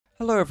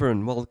Hello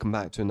everyone, welcome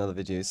back to another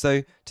video.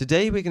 So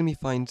today we're going to be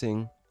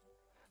finding...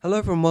 Hello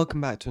everyone,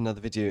 welcome back to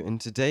another video, and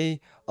today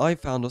I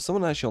found, or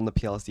someone actually on the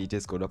PLC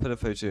Discord, I'll put a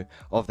photo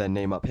of their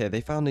name up here,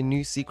 they found a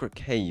new secret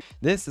cave.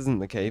 This isn't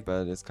the cave,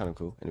 but it's kind of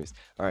cool. Anyways,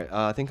 alright,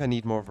 I think I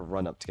need more of a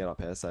run up to get up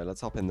here, so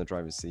let's hop in the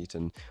driver's seat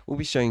and we'll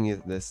be showing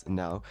you this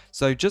now.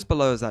 So just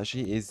below us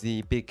actually is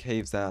the big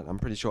caves that I'm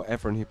pretty sure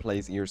everyone who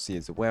plays ERLC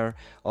is aware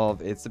of.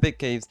 It's the big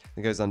caves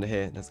that goes under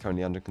here, that's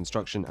currently under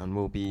construction and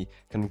will be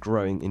kind of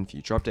growing in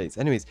future updates.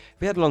 Anyways, if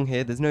we head along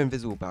here, there's no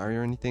invisible barrier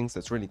or anything, so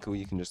it's really cool.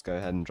 You can just go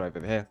ahead and drive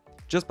over here.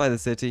 Just by the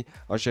city,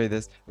 I'll show you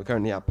this. We're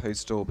currently at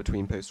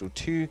between postal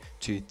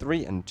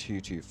 223 and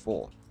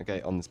 224,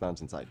 okay, on this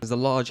mountainside. There's a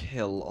large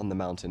hill on the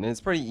mountain, and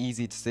it's pretty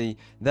easy to see.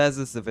 There's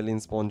a civilian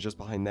spawn just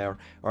behind there.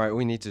 Alright, all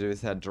we need to do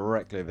is head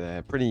directly over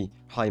there, pretty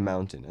high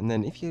mountain. And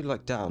then if you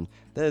look down,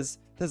 there's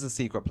a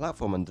secret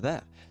platform under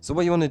there. So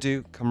what you want to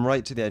do, come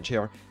right to the edge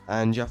here,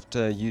 and you have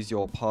to use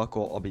your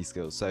parkour obby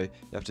skills. So you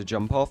have to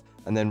jump off,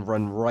 and then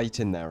run right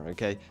in there,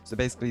 okay? So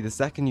basically, the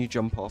second you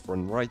jump off,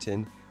 run right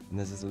in, and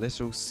there's this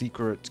little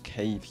secret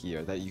cave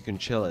here that you can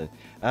chill in.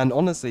 And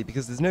honestly,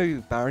 because there's no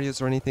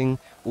barriers or anything,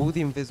 all the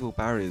invisible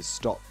barriers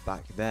stop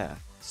back there.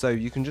 So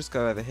you can just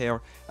go over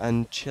here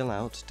and chill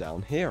out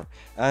down here.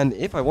 And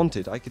if I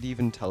wanted, I could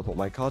even teleport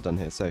my car down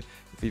here. So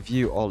if we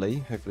view Ollie,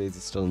 hopefully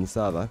it's still in the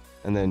server,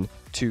 and then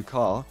to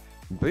car,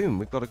 boom,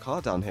 we've got a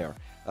car down here.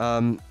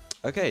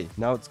 Okay,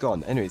 now it's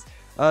gone. Anyways,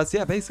 so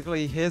yeah,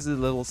 basically, here's a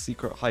little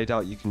secret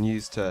hideout you can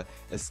use to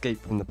escape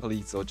from the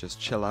police or just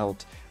chill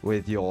out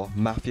with your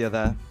mafia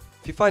there.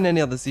 If you find any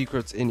other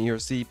secrets in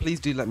ERLC, please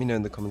do let me know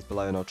in the comments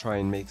below and I'll try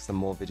and make some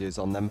more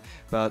videos on them.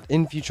 But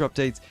in future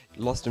updates,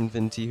 Lost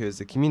Infinity, who is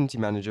the community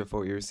manager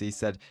for ERLC,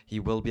 said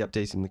he will be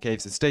updating the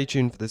cave, so stay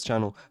tuned for this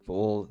channel for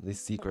all the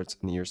secrets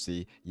in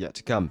ERLC yet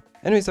to come.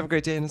 Anyways, have a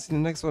great day and I'll see you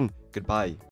in the next one. Goodbye.